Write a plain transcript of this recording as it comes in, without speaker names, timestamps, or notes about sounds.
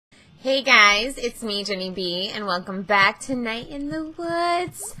Hey guys, it's me, Jennie Bee, and welcome back to Night in the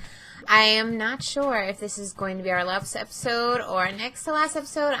Woods. I am not sure if this is going to be our last episode or next to last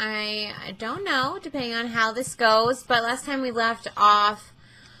episode. I don't know, depending on how this goes. But last time we left off,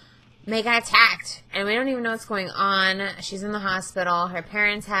 Mae got attacked, and we don't even know what's going on. She's in the hospital. Her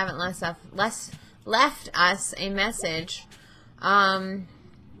parents haven't left us a message.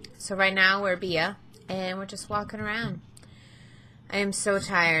 So right now we're Bia, and we're just walking around. I am so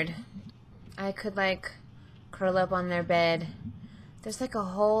tired. I could, like, curl up on their bed. There's, like, a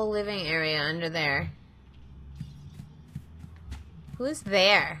whole living area under there. Who is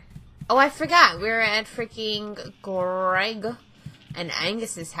there? Oh, I forgot. We were at freaking Greg and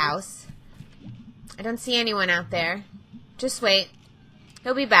Angus's house. I don't see anyone out there. Just wait.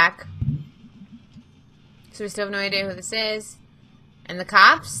 He'll be back. So we still have no idea who this is. And the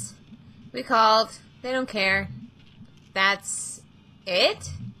cops? We called. They don't care. That's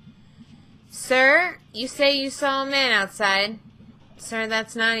it? Sir, you say you saw a man outside. Sir,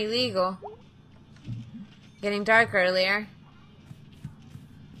 that's not illegal. Getting dark earlier.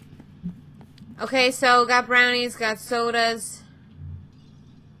 Okay, so got brownies, got sodas.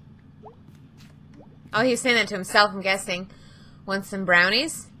 Oh, he's saying that to himself, I'm guessing. Want some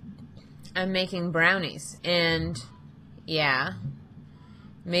brownies? I'm making brownies. And, yeah.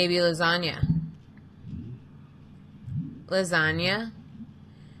 Maybe lasagna. Lasagna?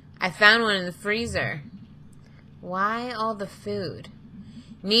 I found one in the freezer. Why all the food?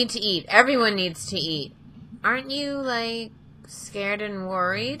 Need to eat. Everyone needs to eat. Aren't you, like, scared and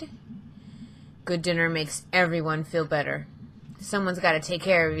worried? Good dinner makes everyone feel better. Someone's got to take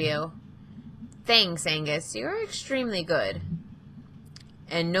care of you. Thanks, Angus. You're extremely good.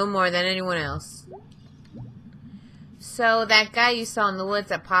 And no more than anyone else. So, that guy you saw in the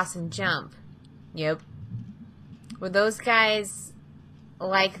woods at Possum Jump. Yep. Were those guys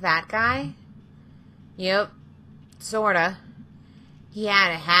like that guy? Yep. Sorta. He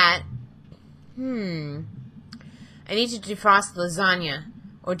had a hat. I need to defrost the lasagna.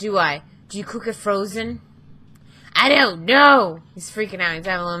 Or do I? Do you cook it frozen? I don't know! He's freaking out. He's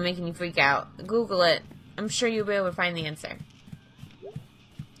having a little making you freak out. Google it. I'm sure you'll be able to find the answer.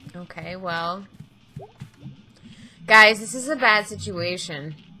 Okay, well. Guys, this is a bad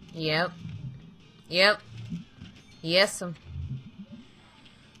situation. Yep. Yep. Yes.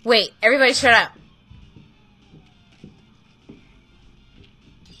 Wait, everybody shut up.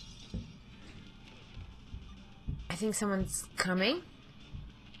 I think someone's coming.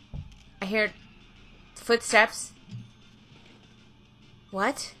 I hear footsteps.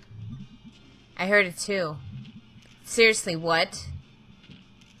 What? I heard it too. Seriously, what?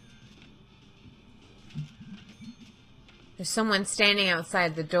 There's someone standing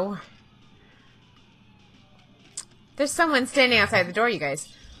outside the door. There's someone standing outside the door, you guys.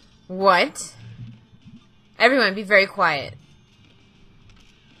 What? Everyone, be very quiet.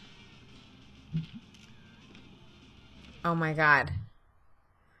 Oh my god.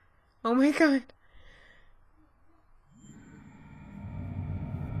 Oh my god.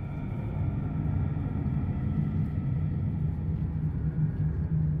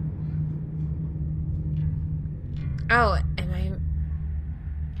 Oh,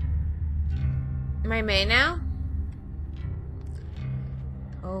 am I Mae now?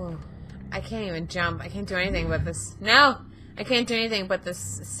 Oh, I can't even jump. I can't do anything but this. No! I can't do anything but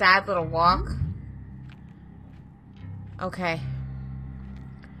this sad little walk. Okay.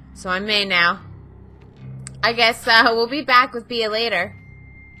 So I'm Mae now. I guess we'll be back with Bia later.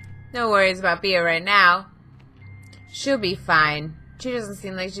 No worries about Bia right now. She'll be fine. She doesn't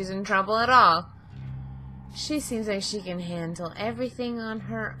seem like she's in trouble at all. She seems like she can handle everything on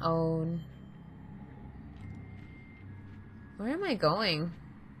her own. Where am I going?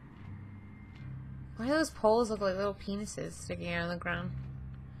 Why do those poles look like little penises sticking out of the ground?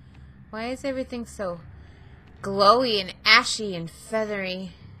 Why is everything so glowy and ashy and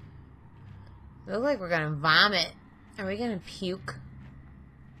feathery? They look like we're gonna vomit. Are we gonna puke?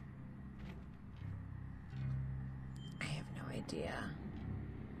 I have no idea.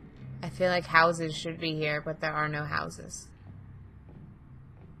 I feel like houses should be here, but there are no houses.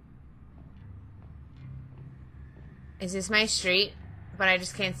 Is this my street, but I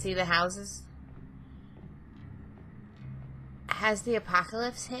just can't see the houses? Has the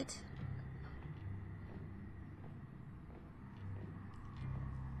apocalypse hit?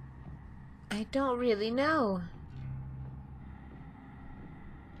 I don't really know.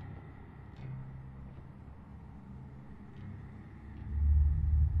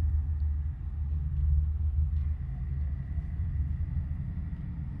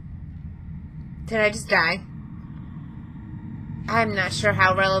 Did I just die? I'm not sure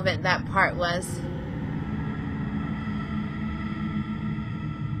how relevant that part was.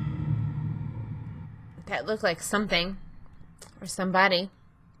 That looked like something. Or somebody.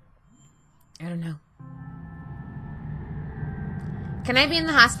 I don't know. Can I be in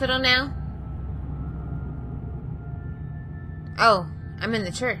the hospital now? Oh, I'm in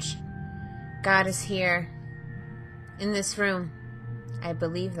the church. God is here. In this room. I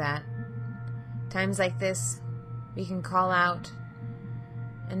believe that. Times like this, we can call out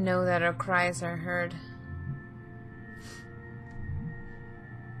and know that our cries are heard.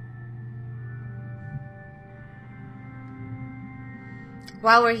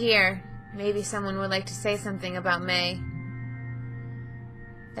 While we're here, maybe someone would like to say something about Mae.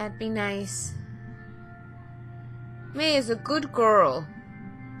 That'd be nice. Mae is a good girl.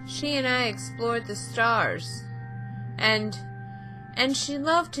 She and I explored the stars. And she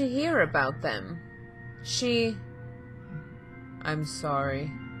loved to hear about them. I'm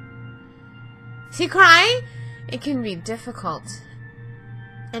sorry. Is he crying? It can be difficult.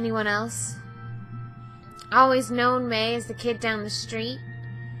 Anyone else? Always known Mae as the kid down the street.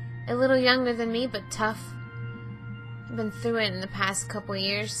 A little younger than me, but tough. I've been through it in the past couple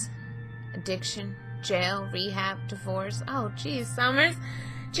years. Addiction, jail, rehab, divorce. Oh, geez, Summers.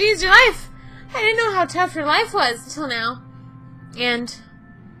 Geez, your life. I didn't know how tough your life was until now. And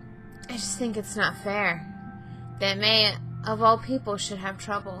I just think it's not fair that Mae, of all people, should have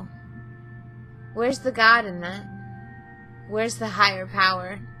trouble. Where's the God in that? Where's the higher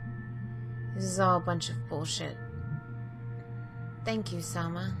power? This is all a bunch of bullshit. Thank you,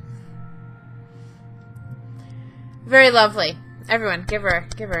 Selma. Very lovely. Everyone, give her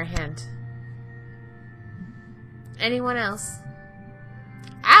a hand. Anyone else?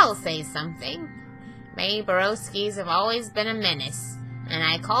 I'll say something. Mae Borowski's have always been a menace, and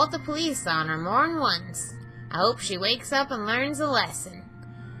I called the police on her more than once. I hope she wakes up and learns a lesson.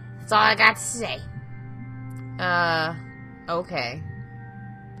 That's all I got to say. Okay.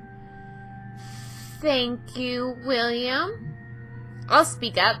 Thank you, William. I'll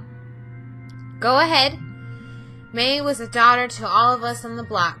speak up. Go ahead. Mae was a daughter to all of us on the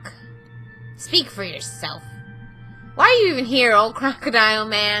block. Speak for yourself. Why are you even here, old crocodile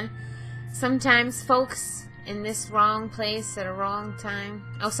man? Sometimes folks in this wrong place at a wrong time.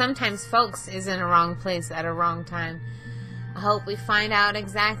 Oh, sometimes folks is in a wrong place at a wrong time. I hope we find out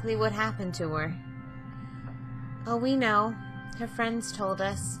exactly what happened to her. Oh, we know. Her friends told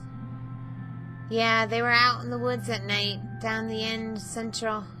us. Yeah, they were out in the woods at night, down the end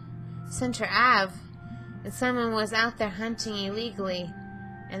Center Ave. And someone was out there hunting illegally,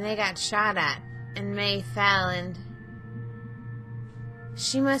 and they got shot at, and Mae fell, and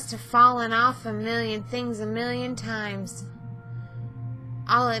she must have fallen off a million things a million times.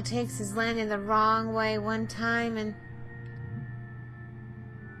 All it takes is landing the wrong way one time, and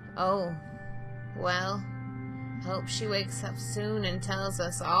oh, well, hope she wakes up soon and tells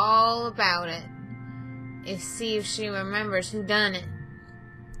us all about it. See if she remembers who done it.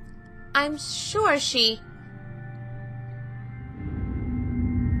 I'm sure she...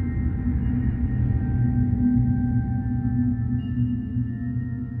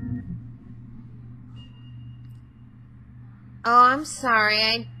 Oh, I'm sorry.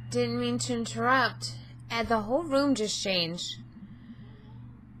 I didn't mean to interrupt. The whole room just changed.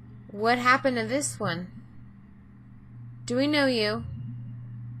 What happened to this one? Do we know you?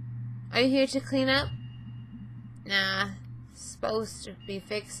 Are you here to clean up? Nah. Supposed to be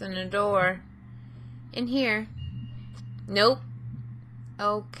fixing a door. In here? Nope.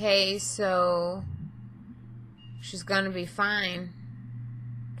 Okay, so... she's gonna be fine.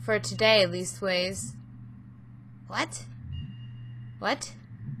 For today, leastways. What? What?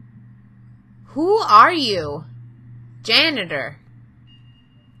 Who are you? Janitor.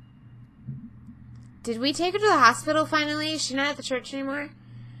 Did we take her to the hospital finally? Is she not at the church anymore?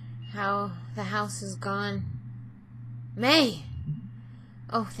 How the house is gone. Mae!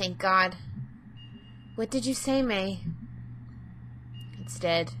 Oh, thank God. What did you say, Mae? It's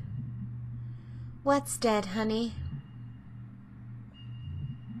dead. What's dead, honey?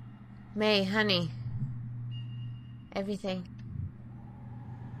 Mae, honey. Everything.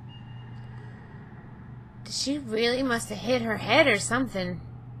 She really must have hit her head or something.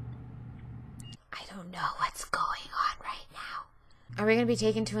 I don't know what's going on right now. Are we going to be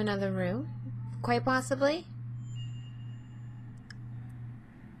taken to another room? Quite possibly.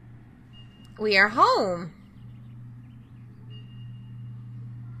 We are home.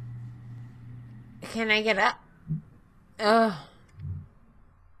 Can I get up? Ugh.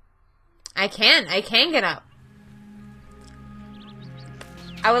 I can get up.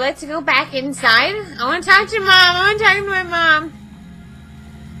 I would like to go back inside. I want to talk to Mom. I want to talk to my mom.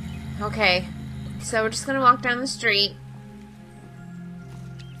 Okay, so we're just gonna walk down the street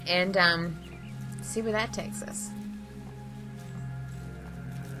and see where that takes us.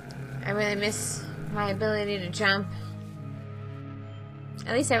 I really miss my ability to jump.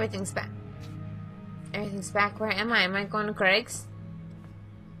 At least everything's back. Everything's back. Where am I? Am I going to Greg's?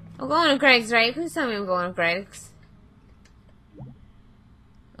 I'm going to Greg's, right? Please tell me I'm going to Greg's.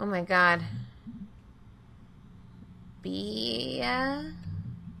 Oh my god. Bee?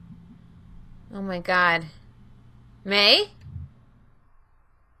 Oh my god. Mae?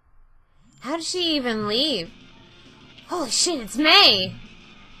 How did she even leave? Holy shit, it's Mae!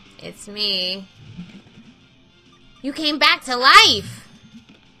 It's me. You came back to life!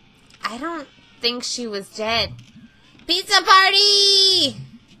 I don't think she was dead. Pizza party!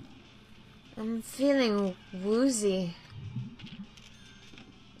 I'm feeling woozy.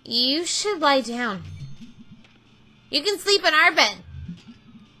 You should lie down. You can sleep in our bed.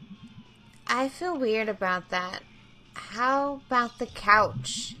 I feel weird about that. How about the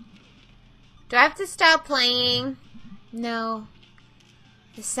couch? Do I have to stop playing? No.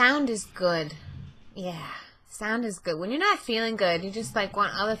 The sound is good. Yeah, sound is good. When you're not feeling good, you just like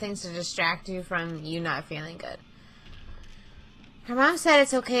want other things to distract you from you not feeling good. Her mom said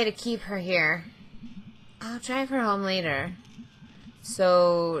it's okay to keep her here. I'll drive her home later.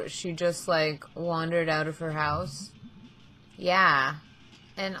 So she just like wandered out of her house? Yeah.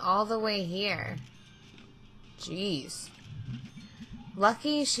 And all the way here. Jeez.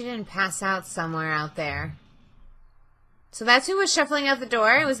 Lucky she didn't pass out somewhere out there. So that's who was shuffling out the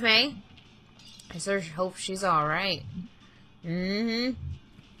door? It was Mae? I sort of hope she's alright. Mm-hmm.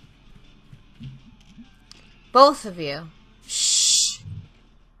 Both of you. Shh.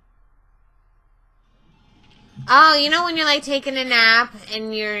 Oh, you know when you're like taking a nap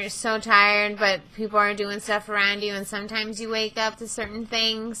and you're so tired but people are doing stuff around you and sometimes you wake up to certain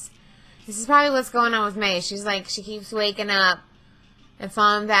things? This is probably what's going on with Mae. She's like, she keeps waking up and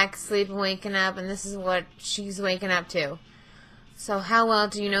falling back asleep and waking up, and this is what she's waking up to. So how well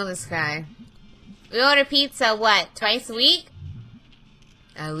do you know this guy? We order pizza, what, twice a week?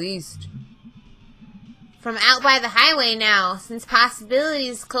 At least. From out by the highway now, since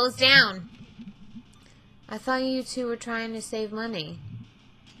Possibilities closed down. I thought you two were trying to save money.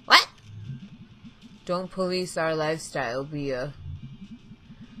 What? Don't police our lifestyle, Bea.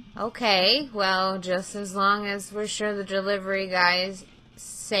 Okay, well, just as long as we're sure the delivery guy is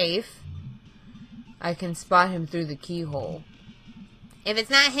safe. I can spot him through the keyhole. If it's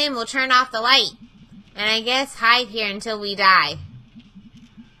not him, we'll turn off the light. And I guess hide here until we die.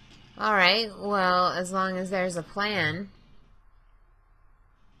 Alright, well, as long as there's a plan.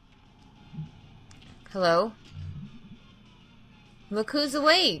 Hello? Look who's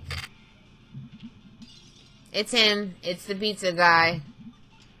awake. It's him. It's the pizza guy.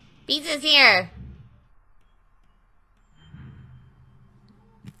 Pizza's here!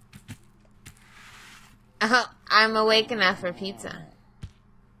 Oh, I'm awake enough for pizza.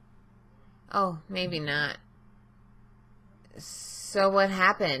 Oh, maybe not. So what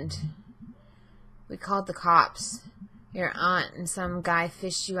happened? We called the cops. Your aunt and some guy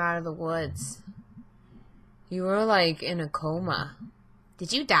fished you out of the woods. You were like in a coma.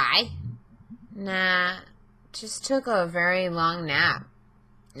 Did you die? Nah, just took a very long nap.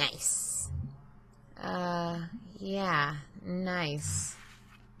 Nice. Yeah, nice.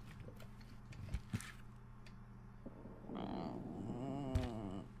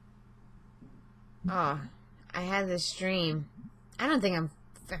 Oh, I had this dream. I think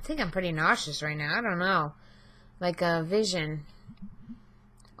I'm pretty nauseous right now. I don't know. Like a vision.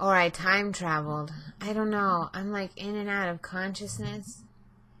 Or I time traveled. I don't know. I'm like in and out of consciousness.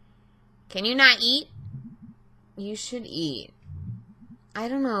 Can you not eat? You should eat. I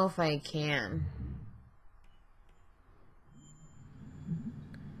don't know if I can.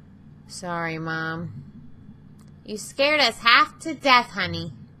 Sorry, Mom. You scared us half to death,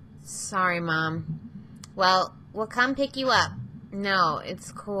 honey. Sorry, Mom. Well, we'll come pick you up. No,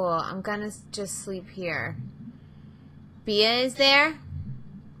 it's cool. I'm gonna just sleep here. Bea is there?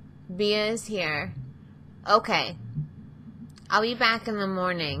 Bea is here. Okay. I'll be back in the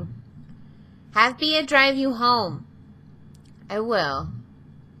morning. Have Bea drive you home. I will.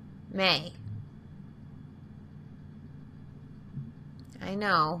 Mae. I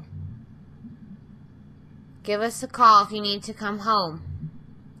know. Give us a call if you need to come home.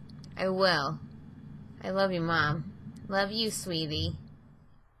 I will. I love you, Mom. Love you, sweetie.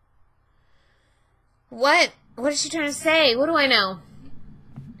 What? What is she trying to say? What do I know?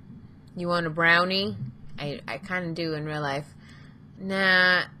 You want a brownie? I kind of do in real life.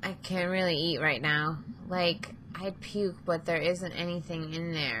 Nah, I can't really eat right now. Like, I I'd puke, but there isn't anything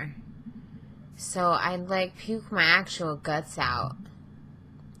in there. So I'd like puke my actual guts out.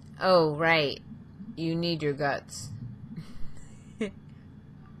 Oh, right. You need your guts.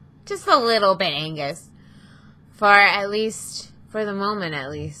 Just a little bit, Angus. For the moment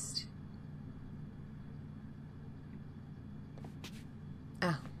at least.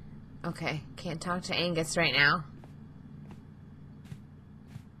 Oh, okay. Can't talk to Angus right now.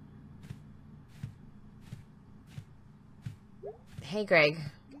 Hey, Greg.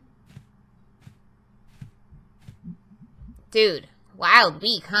 Dude, wild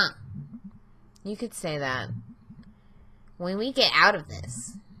week, huh? You could say that. When we get out of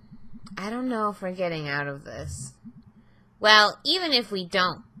this. I don't know if we're getting out of this. Well, even if we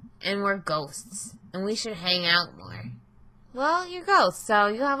don't, and we're ghosts, and we should hang out more. Well, you're ghosts, so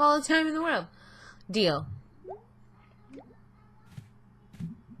you have all the time in the world. Deal.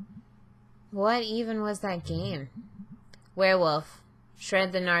 What even was that game? Werewolf.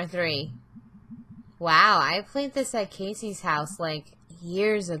 Shred the Gnar 3. Wow, I played this at Casey's house like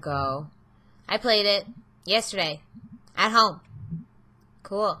years ago. I played it yesterday. At home.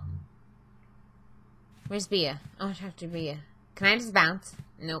 Cool. Where's Bea? I want to talk to Bea. Can I just bounce?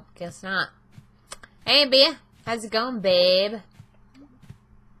 Nope, guess not. Hey, Bea. How's it going, babe?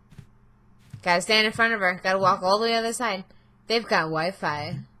 Gotta stand in front of her. Gotta walk all the way to the other side. They've got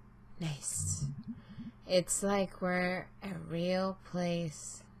Wi-Fi. Nice. It's like we're a real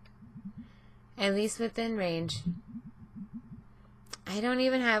place. At least within range. I don't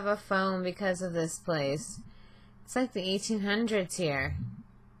even have a phone because of this place. It's like the 1800s here.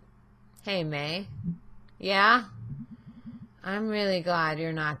 Hey, Mae. Yeah? I'm really glad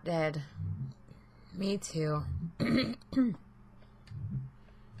you're not dead. Me too.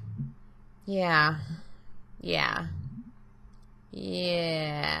 Yeah. Yeah.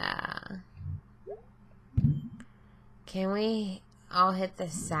 Yeah. Can we all hit the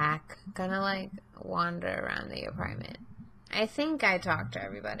sack? Gonna like wander around the apartment. I think I talked to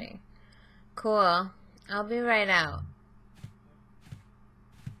everybody. Cool. I'll be right out.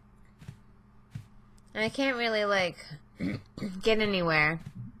 And I can't really like get anywhere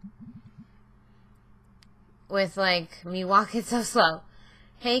with like me walking so slow.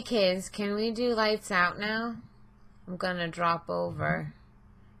 Hey kids, can we do lights out now? I'm gonna drop over.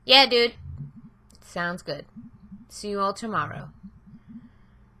 Yeah, dude. Sounds good. See you all tomorrow.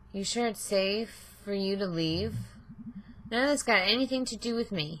 You sure it's safe for you to leave? None of this got anything to do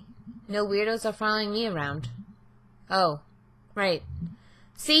with me. No weirdos are following me around. Oh, right.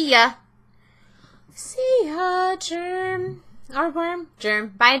 See ya. See ya, Germ. Or Worm.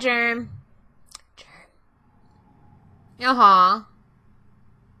 Germ. Bye, Germ. Germ. Aw.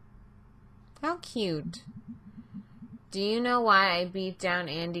 How cute. Do you know why I beat down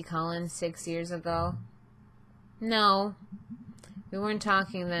Andy Collins 6 years ago? No. We weren't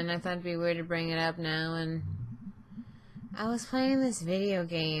talking then. I thought it'd be weird to bring it up now, and I was playing this video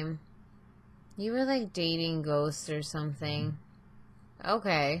game. You were like dating ghosts or something.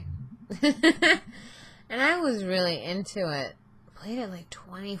 Okay. And I was really into it. Played it like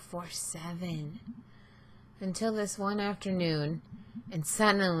 24/7. Until this one afternoon, and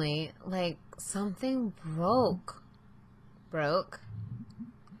suddenly, like, something broke.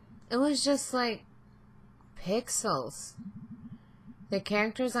 It was just like pixels. The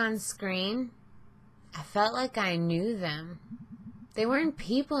characters on screen, I felt like I knew them. They weren't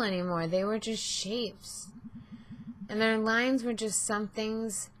people anymore. They were just shapes. And their lines were just some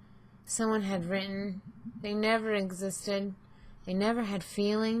things someone had written. They never existed. They never had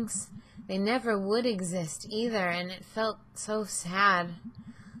feelings. They never would exist either. And it felt so sad.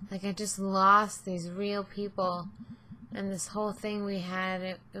 Like I just lost these real people. And this whole thing we had,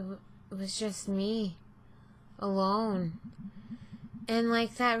 it was just me. Alone. And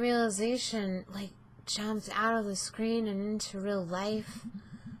like that realization, like, jumped out of the screen and into real life.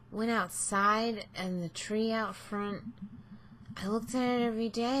 Went outside, and the tree out front, I looked at it every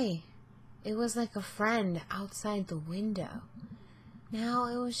day. It was like a friend outside the window. Now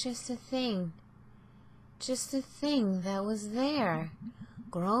it was just a thing. Just a thing that was there.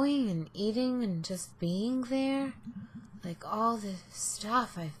 Growing and eating and just being there. Like all the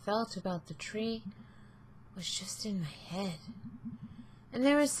stuff I felt about the tree was just in my head. And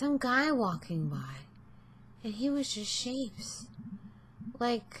there was some guy walking by. And he was just shapes.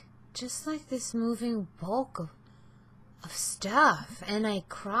 Like, just like this moving bulk of stuff. And I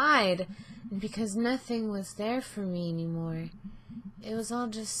cried because nothing was there for me anymore. It was all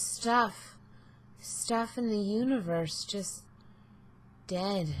just stuff. Stuff in the universe, just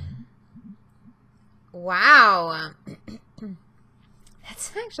dead. Wow.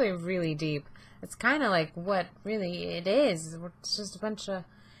 That's actually really deep. It's kind of like what really it is. It's just a bunch of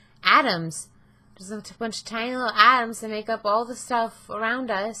atoms. Just a bunch of tiny little atoms that make up all the stuff around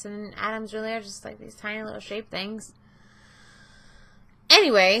us. And atoms really are just like these tiny little shaped things.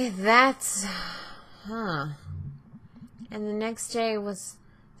 Anyway, that's... And the next day was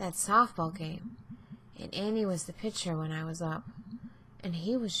that softball game. And Andy was the pitcher when I was up. And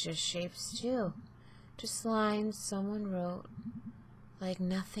he was just shapes too. Just lines someone wrote. Like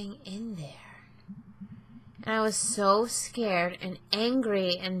nothing in there. And I was so scared and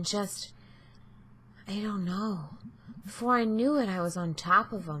angry and just... I don't know. Before I knew it, I was on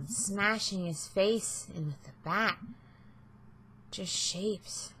top of him, smashing his face in with the bat. Just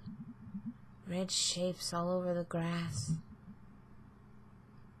shapes. Red shapes all over the grass.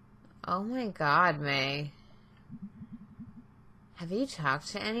 Oh my God, Mae. Have you talked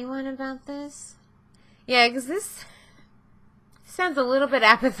to anyone about this? Yeah, because this sounds a little bit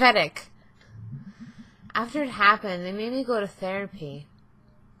apathetic. After it happened, they made me go to therapy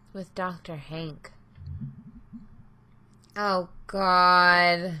with Dr. Hank. Oh,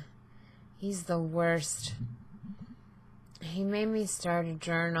 God. He's the worst. He made me start a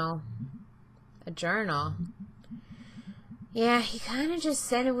journal. A journal? Yeah, he kind of just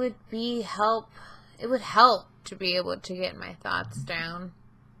said it would help to be able to get my thoughts down.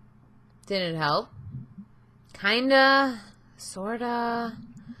 Did it help? Kinda. Sorta.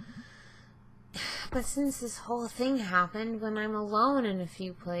 But since this whole thing happened, when I'm alone in a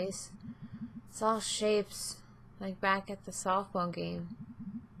few places, it's all shapes, like back at the softball game.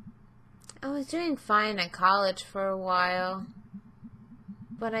 I was doing fine at college for a while,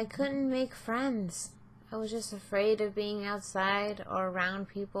 but I couldn't make friends. I was just afraid of being outside or around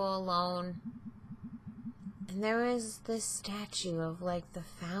people alone. And there was this statue of like the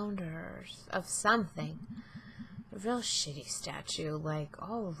founders of something. A real shitty statue, like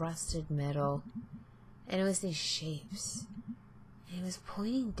all rusted metal. And it was these shapes. And it was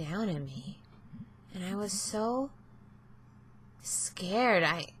pointing down at me. And I was so scared.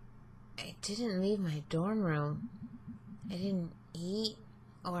 I didn't leave my dorm room. I didn't eat,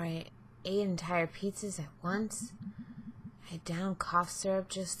 or I ate entire pizzas at once. I downed cough syrup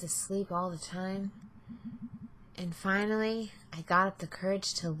just to sleep all the time. And finally, I got up the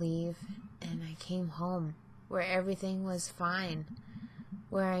courage to leave, and I came home, where everything was fine,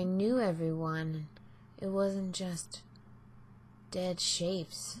 where I knew everyone. It wasn't just dead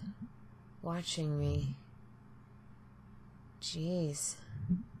shapes watching me. Jeez.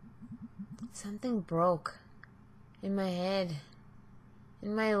 Something broke in my head,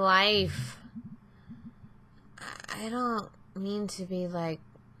 in my life. I don't mean to be like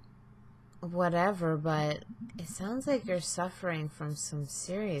whatever, but it sounds like you're suffering from some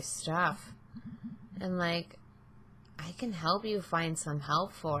serious stuff. And like, I can help you find some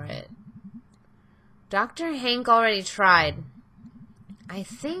help for it. Dr. Hank already tried. I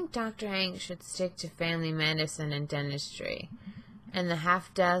think Dr. Hank should stick to family medicine and dentistry and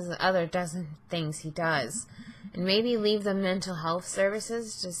the other dozen things he does, and maybe leave the mental health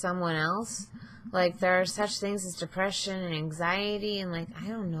services to someone else. Like, there are such things as depression and anxiety, and like, I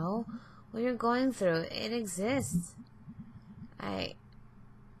don't know what you're going through. It exists. I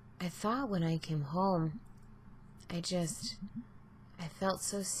thought when I came home, I felt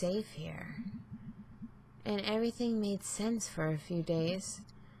so safe here. And everything made sense for a few days.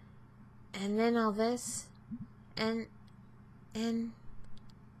 And then all this, and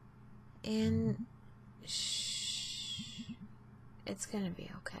shh, it's gonna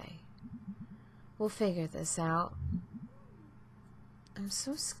be okay. We'll figure this out. I'm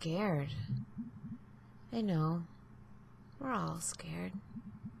so scared. I know. We're all scared.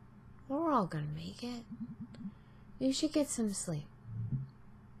 We're all gonna make it. You should get some sleep.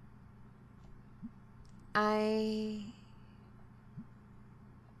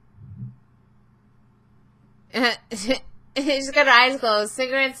 She's got her eyes closed.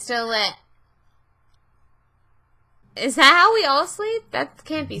 Cigarette still lit. Is that how we all sleep? That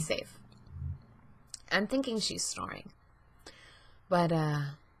can't be safe. I'm thinking she's snoring. But,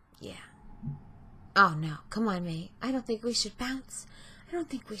 yeah. Oh, no. Come on, Mae. I don't think we should bounce. I don't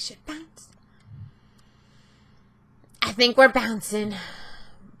think we should bounce. I think we're bouncing.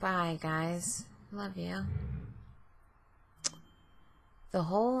 Bye, guys. Love you. The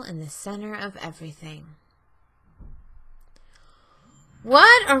hole in the center of everything.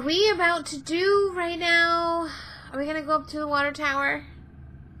 What are we about to do right now? Are we gonna go up to the water tower?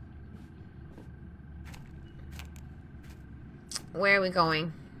 Where are we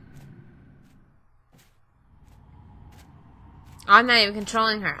going? Oh, I'm not even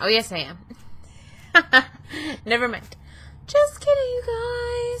controlling her. Oh, yes, I am. Never mind. Just kidding, you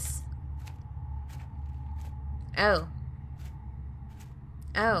guys. Oh.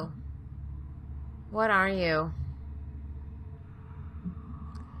 Oh. What are you?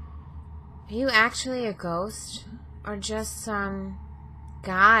 Are you actually a ghost? Or just some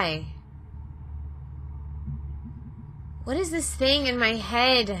guy? What is this thing in my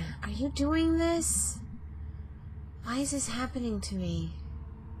head? Are you doing this? Why is this happening to me?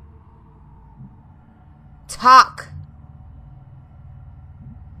 Talk!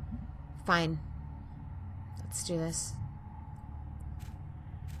 Fine. Let's do this.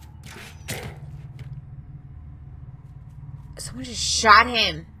 Someone just shot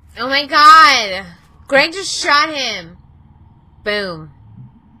him. Oh my god! Greg just shot him. Boom.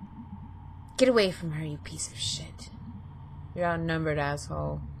 Get away from her, you piece of shit. You're outnumbered,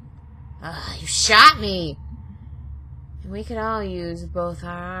 asshole. Ugh, you shot me! And we could all use both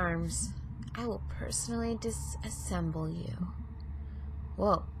our arms. I will personally disassemble you.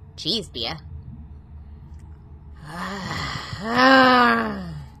 Whoa. Jeez, Bea.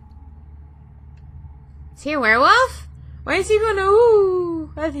 Is he a werewolf? Why is he going to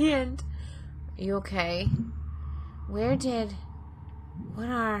ooh at the end? Are you okay? Where did...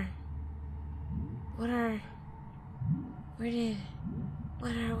 I'm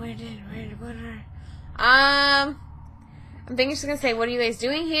thinking she's gonna say, what are you guys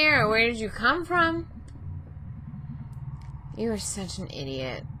doing here? Or where did you come from? You are such an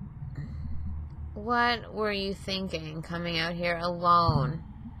idiot. What were you thinking coming out here alone?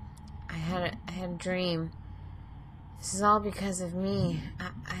 I had a dream. This is all because of me.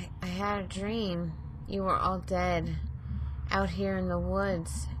 I had a dream. You were all dead out here in the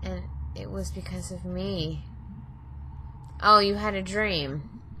woods, and it was because of me. Oh, you had a dream.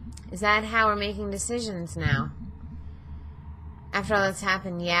 Is that how we're making decisions now? After all that's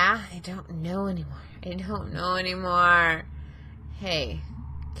happened, yeah? I don't know anymore. Hey,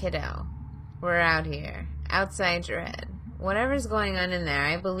 kiddo. We're out here. Outside your head. Whatever's going on in there,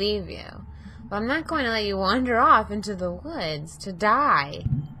 I believe you. But I'm not going to let you wander off into the woods to die.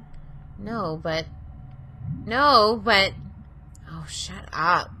 No, but... Oh, shut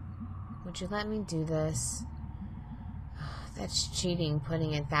up. Would you let me do this? Oh, that's cheating,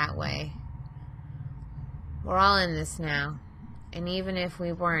 putting it that way. We're all in this now. And even if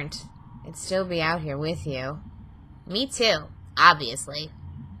we weren't, I'd still be out here with you. Me too, obviously.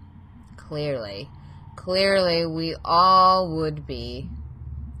 Clearly, we all would be.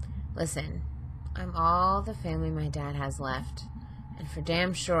 Listen, I'm all the family my dad has left. And for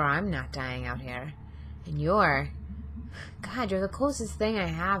damn sure I'm not dying out here. And you're the closest thing I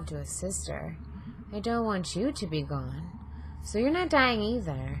have to a sister. I don't want you to be gone. So you're not dying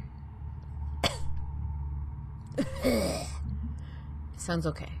either. Sounds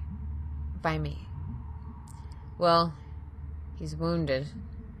okay. By me. Well, he's wounded.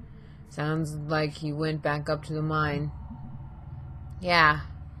 Sounds like he went back up to the mine. Yeah.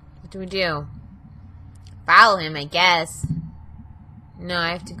 What do we do? Follow him, I guess. No,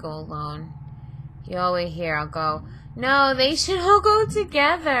 I have to go alone. You all wait here, I'll go. No, they should all go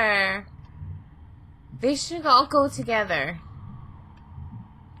together. They should all go together.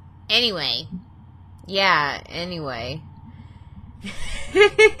 Anyway. Yeah, anyway.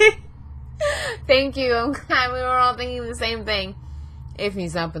 Thank you. I'm glad we were all thinking the same thing. If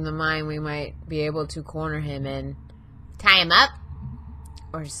he's up in the mine, we might be able to corner him and tie him up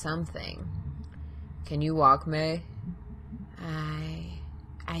or something. Can you walk, Mae?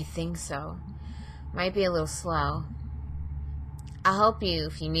 I think so. Might be a little slow. I'll help you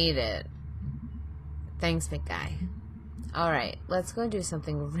if you need it. Thanks, big guy. Alright, let's go do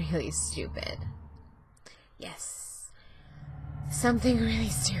something really stupid. Yes. Something really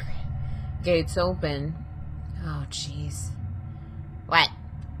stupid. Gates open. Oh, jeez. What?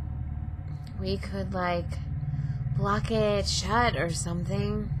 We could, like, block it shut or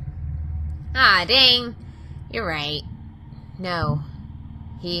something. Ah, dang. You're right. No.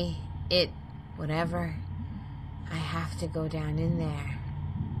 Whatever. I have to go down in there.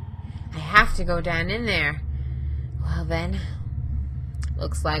 Well then,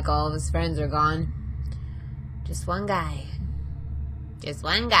 looks like all of his friends are gone. Just one guy. Just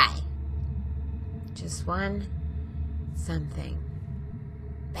one something.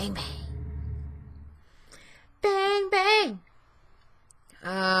 Bang, bang. Bang, bang.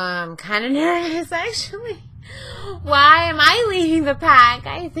 I'm kind of nervous, actually. Why am I leading the pack?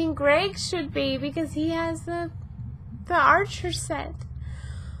 I think Greg should be, because he has the archer set.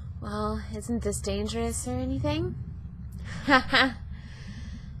 Well, isn't this dangerous or anything? Haha.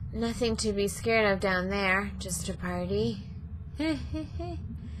 Nothing to be scared of down there. Just a party.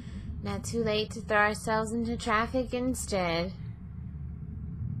 Not too late to throw ourselves into traffic instead.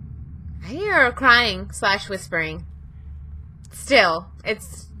 I I hear her crying / whispering. Still,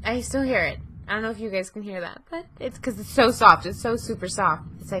 I still hear it. I don't know if you guys can hear that, but it's because it's so soft. It's so super soft.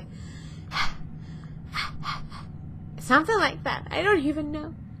 It's like something like that. I don't even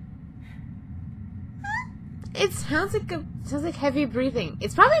know. It sounds like heavy breathing.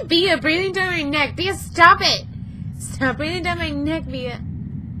 It's probably Bea breathing down my neck. Bea, stop it! Stop breathing down my neck, Bea.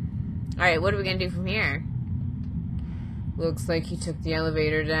 Alright, what are we gonna do from here? Looks like he took the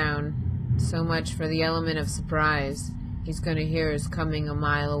elevator down. So much for the element of surprise. He's gonna hear us coming a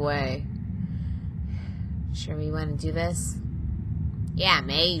mile away. Sure we want to do this? Yeah,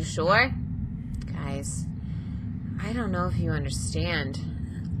 Mae, you sure? Guys, I don't know if you understand.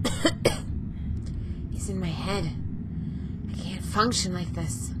 It's in my head. I can't function like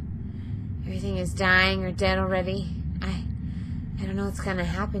this. Everything is dying or dead already. I don't know what's gonna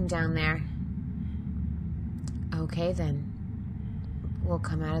happen down there. Okay then. We'll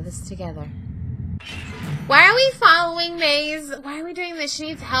come out of this together. Why are we following Mae's? Why are we doing this? She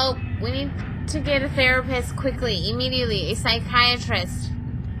needs help. We need to get a therapist quickly, immediately, a psychiatrist.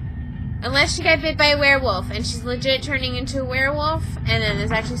 Unless she got bit by a werewolf and she's legit turning into a werewolf and then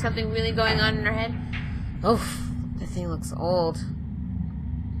there's actually something really going on in her head. Oof, the thing looks old.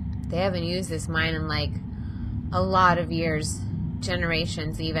 They haven't used this mine in like a lot of years.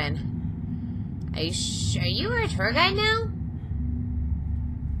 Generations even. Are you our tour guide now?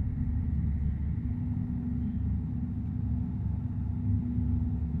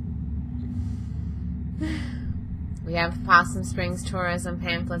 We have Possum Springs tourism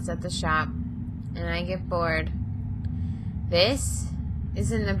pamphlets at the shop, and I get bored. This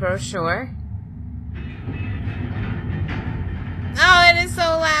is in the brochure. Oh, it is so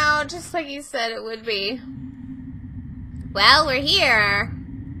loud, just like you said it would be. Well, we're here.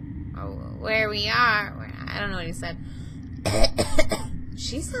 Oh, where we are. I don't know what he said.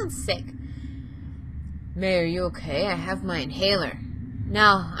 She sounds sick. Mae, are you okay? I have my inhaler.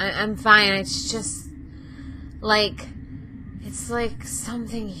 No, I'm fine. It's just like, it's like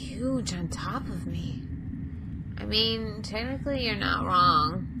something huge on top of me. I mean, technically you're not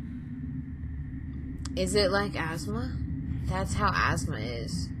wrong. Is it like asthma? That's how asthma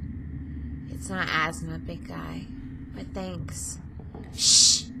is. It's not asthma, big guy. But thanks.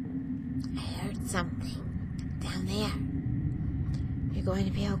 Shh! I heard something down there. You're going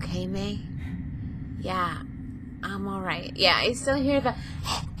to be okay, Mae? Yeah, I'm alright. Yeah, I still hear the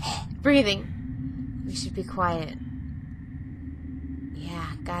breathing. We should be quiet.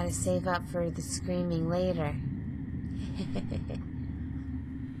 Yeah, gotta save up for the screaming later.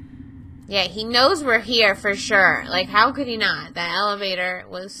 Yeah, he knows we're here for sure. Like, how could he not? That elevator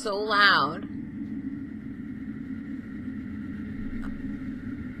was so loud.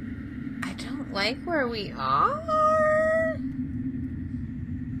 I don't like where we are.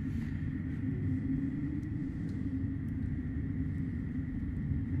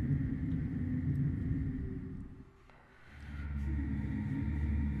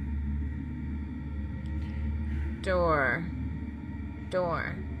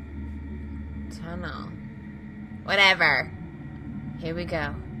 Door. Tunnel. Whatever. Here we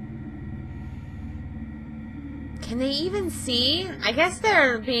go. Can they even see? I guess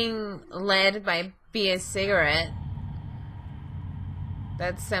they're being led by Bea's cigarette.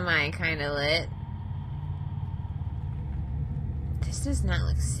 That's semi kind of lit. This does not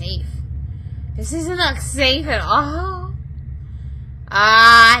look safe. This doesn't look safe at all.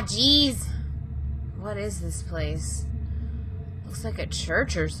 Ah, jeez. What is this place? Looks like a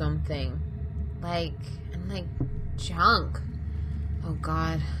church or something. Like junk. Oh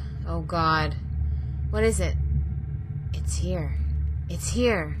God. Oh God. What is it? It's here. It's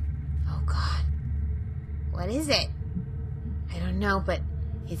here. Oh God. What is it? I don't know, but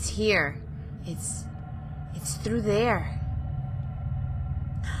it's here. It's through there.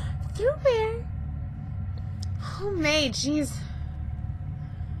 Through there? Oh, Mae, jeez.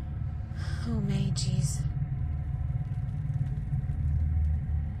 Oh, Mae, jeez.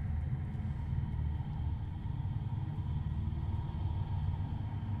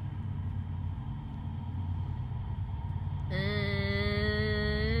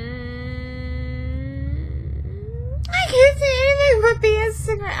 I can't see anything but Bea's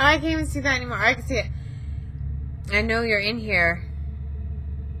cigarette. Oh, I can't even see that anymore. I can see it. I know you're in here.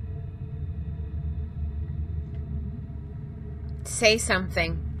 Say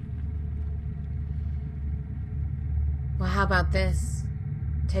something. Well, how about this?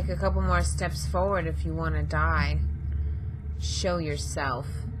 Take a couple more steps forward if you want to die. Show yourself.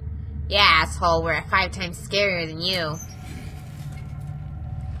 Yeah, asshole, we're 5 times scarier than you.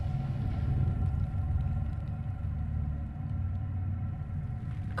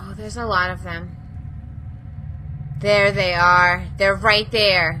 Oh, there's a lot of them. There they are. They're right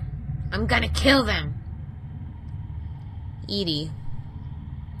there. I'm gonna kill them. Edie,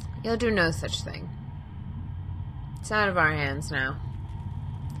 you'll do no such thing. It's out of our hands now.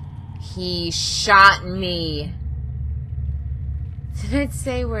 He shot me. Did it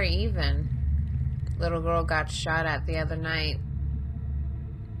say we're even? Little girl got shot at the other night.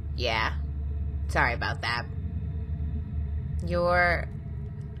 Yeah. Sorry about that. You're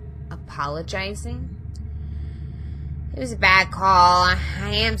apologizing? It was a bad call. I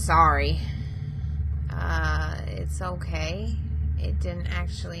am sorry. It's okay. It didn't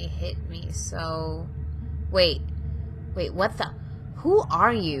actually hit me, so... Wait, what the... Who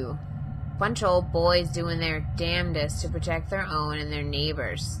are you? Bunch of old boys doing their damnedest to protect their own and their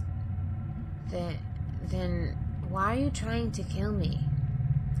neighbors. Then why are you trying to kill me?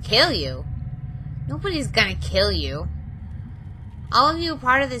 Kill you? Nobody's gonna kill you. All of you are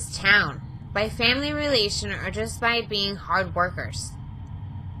part of this town, by family relation or just by being hard workers.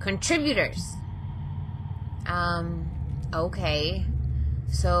 Contributors. Okay.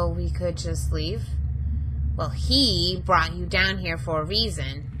 So we could just leave? Well, he brought you down here for a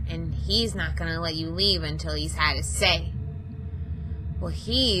reason, and he's not gonna let you leave until he's had his say. Well,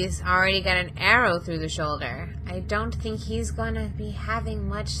 he's already got an arrow through the shoulder. I don't think he's gonna be having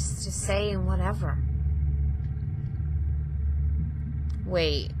much to say in whatever.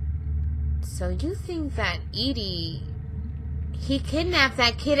 Wait, so you think that Edie... He kidnapped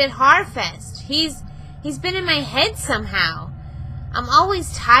that kid at Harfest. He's been in my head somehow. I'm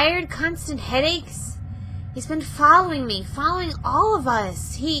always tired, constant headaches. He's been following me, following all of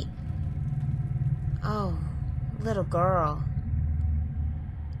us. Oh, little girl.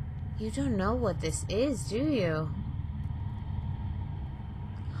 You don't know what this is, do you?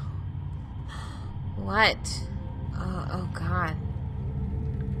 What? Oh God.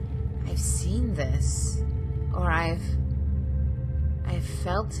 I've seen this. Or I've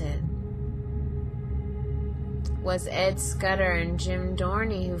felt it. It was Ed Scudder and Jim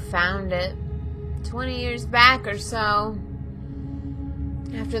Dorney who found it 20 years back or so.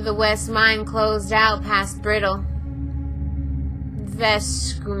 After the West Mine closed out past Brittle.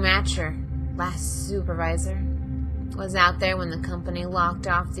 Vest Screwmatcher, last supervisor, was out there when the company locked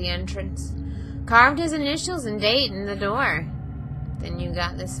off the entrance. Carved his initials and date in the door. Then you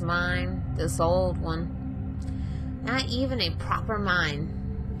got this mine, this old one. Not even a proper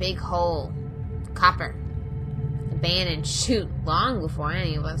mine. Big hole. Copper. Abandoned chute long before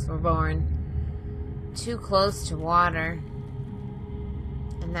any of us were born. Too close to water.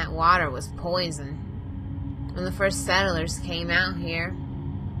 And that water was poison. When the first settlers came out here,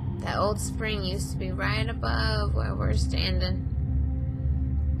 that old spring used to be right above where we're standing.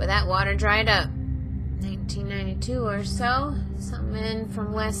 But that water dried up. 1992 or so. Some men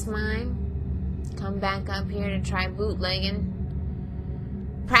from West Mine come back up here to try bootlegging.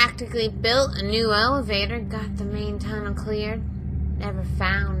 Practically built a new elevator, got the main tunnel cleared. Never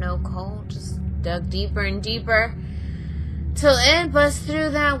found no coal, just dug deeper and deeper. Till Ed busts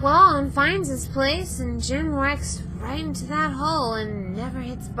through that wall and finds his place, and Jim wrecks right into that hole and never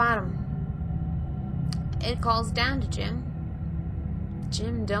hits bottom. Ed calls down to Jim.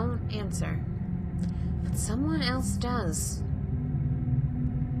 Jim don't answer. But someone else does.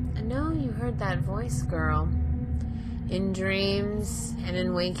 I know you heard that voice, girl. In dreams and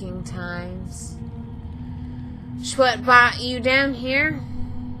in waking times. What brought you down here?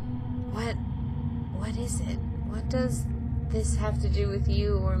 What is it? What does this have to do with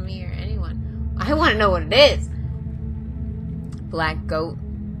you or me or anyone? I want to know what it is. Black goat.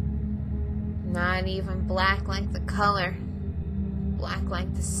 Not even black like the color. Black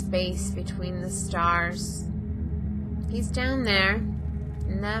like the space between the stars. He's down there,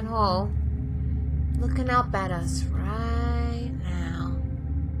 in that hole, looking up at us right now.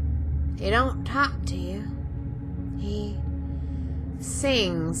 He don't talk to you. He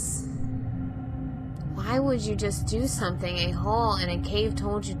sings. Why would you just do something a hole in a cave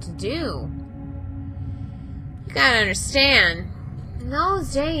told you to do? You gotta understand, in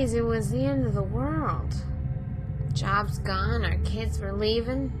those days it was the end of the world. Jobs gone, our kids were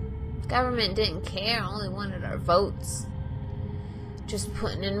leaving. Government didn't care, only wanted our votes. Just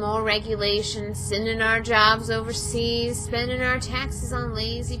putting in more regulations, sending our jobs overseas, spending our taxes on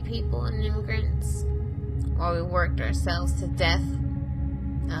lazy people and immigrants. While we worked ourselves to death.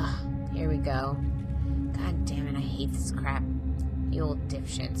 Ugh, here we go. God damn it, I hate this crap. You old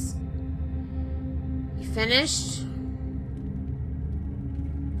dipshits. You finished?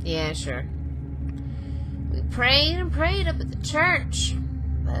 Yeah, sure. We prayed and prayed up at the church.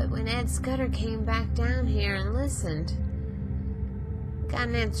 But when Ed Scudder came back down here and listened, Got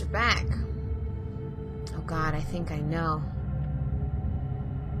an answer back. Oh God, I think I know.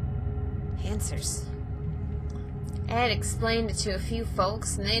 Answers. Ed explained it to a few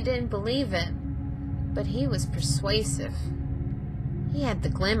folks and they didn't believe it. But he was persuasive. He had the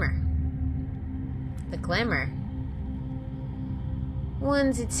glimmer. The glimmer.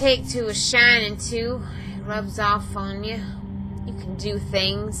 Ones you take to a shining to. It rubs off on you. You can do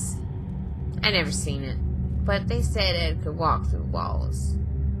things. I never seen it. But they said Ed could walk through walls.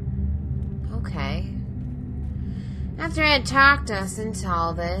 Okay. After Ed talked us into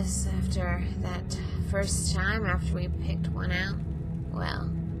all this, after that first time, after we picked one out,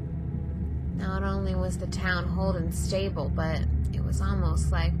 well, not only was the town holding stable, but it was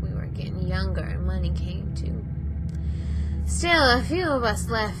almost like we were getting younger and money came too. Still, a few of us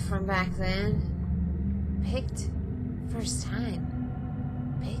left from back then. Picked? First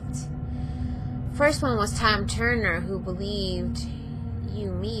time. Picked? First one was Tom Turner, who believed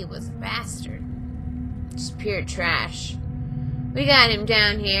me was a bastard. Just pure trash. We got him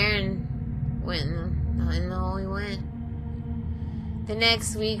down here and went in the hole he went. The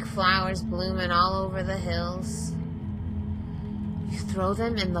next week, flowers blooming all over the hills. You throw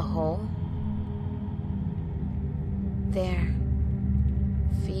them in the hole? They're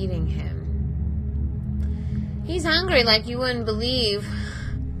feeding him. He's hungry like you wouldn't believe.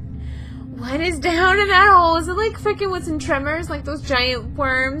 What is down in that hole? Is it like freaking what's in Tremors? Like those giant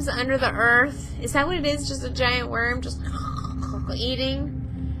worms under the earth? Is that what it is? Just a giant worm just eating?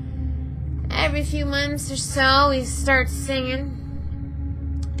 Every few months or so, he starts singing.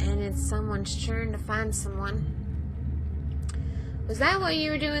 And it's someone's turn to find someone. Was that what you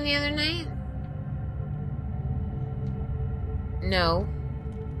were doing the other night? No.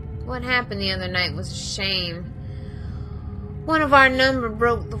 What happened the other night was a shame. One of our number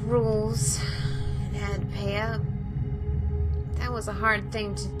broke the rules and had to pay up. That was a hard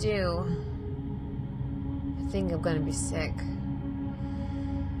thing to do. I think I'm gonna be sick.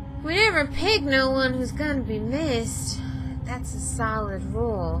 We never pick no one who's gonna be missed. That's a solid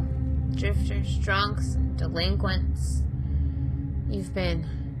rule. Drifters, drunks, and delinquents. You've been...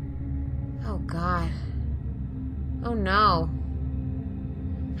 Oh, God. Oh, no.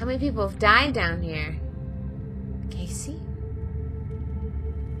 How many people have died down here? Casey?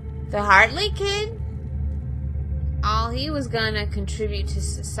 The Hartley kid? All he was gonna contribute to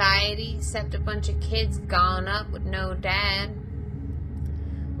society, except a bunch of kids gone up with no dad,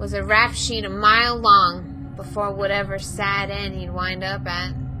 was a rap sheet a mile long before whatever sad end he'd wind up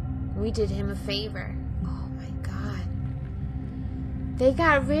at. We did him a favor. Oh my God. They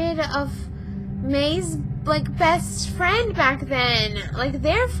got rid of Mae's, like, best friend back then. Like,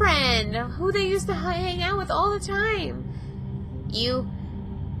 their friend, who they used to hang out with all the time. You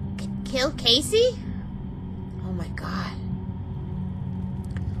killed Casey? Oh my God.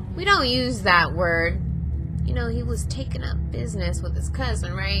 We don't use that word. You know, he was taking up business with his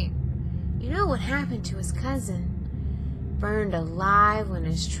cousin, right? You know what happened to his cousin? Burned alive when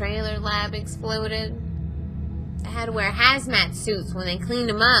his trailer lab exploded. They had to wear hazmat suits when they cleaned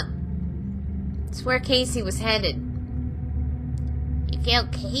him up. It's where Casey was headed. You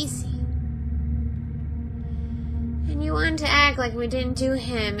killed Casey. And you wanted to act like we didn't do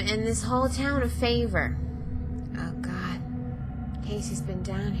him and this whole town a favor. Oh, God. Casey's been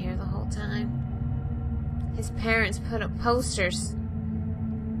down here the whole time. His parents put up posters.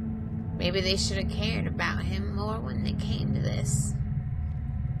 Maybe they should have cared about him more when they came to this.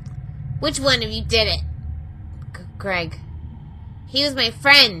 Which one of you did it? Greg. He was my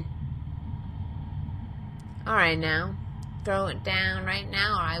friend. Alright now. Throw it down right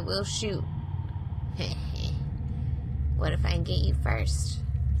now or I will shoot. What if I get you first?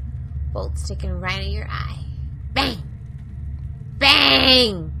 Bolt sticking right in your eye. Bang!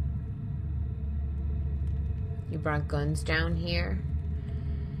 Bang! You brought guns down here?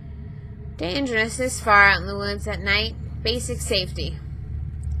 Dangerous this far out in the woods at night. Basic safety.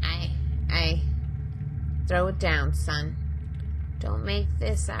 I throw it down, son. Don't make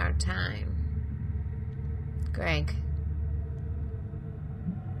this our time. Greg.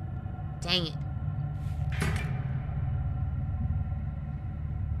 Dang it.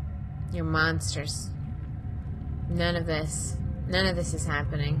 You're monsters. None of this is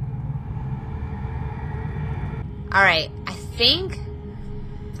happening. Alright, I think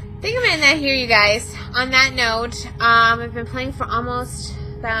I'm gonna end that here, you guys. On that note, I've been playing for almost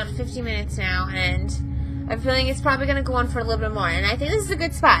about 50 minutes now, and I'm feeling it's probably gonna go on for a little bit more. And I think this is a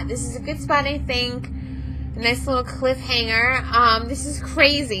good spot. This is a good spot, I think. A nice little cliffhanger. This is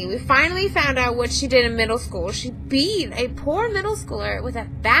crazy. We finally found out what she did in middle school. She beat a poor middle schooler with a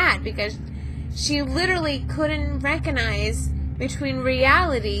bat because she literally couldn't recognize between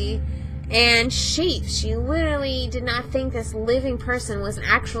reality and shape. She literally did not think this living person was an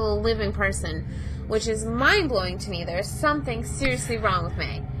actual living person, which is mind-blowing to me. There's something seriously wrong with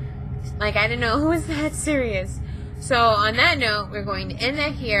Mae. Like, I didn't know who was that serious. So, on that note, we're going to end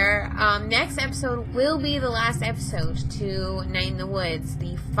that here. Next episode will be the last episode to Night in the Woods.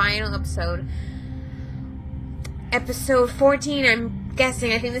 The final episode. Episode 14, I'm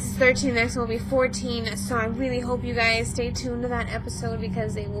guessing. I think this is 13. The next one will be 14. So, I really hope you guys stay tuned to that episode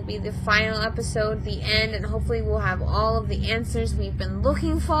because it will be the final episode, the end. And hopefully we'll have all of the answers we've been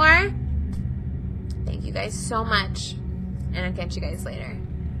looking for. Thank you guys so much. And I'll catch you guys later.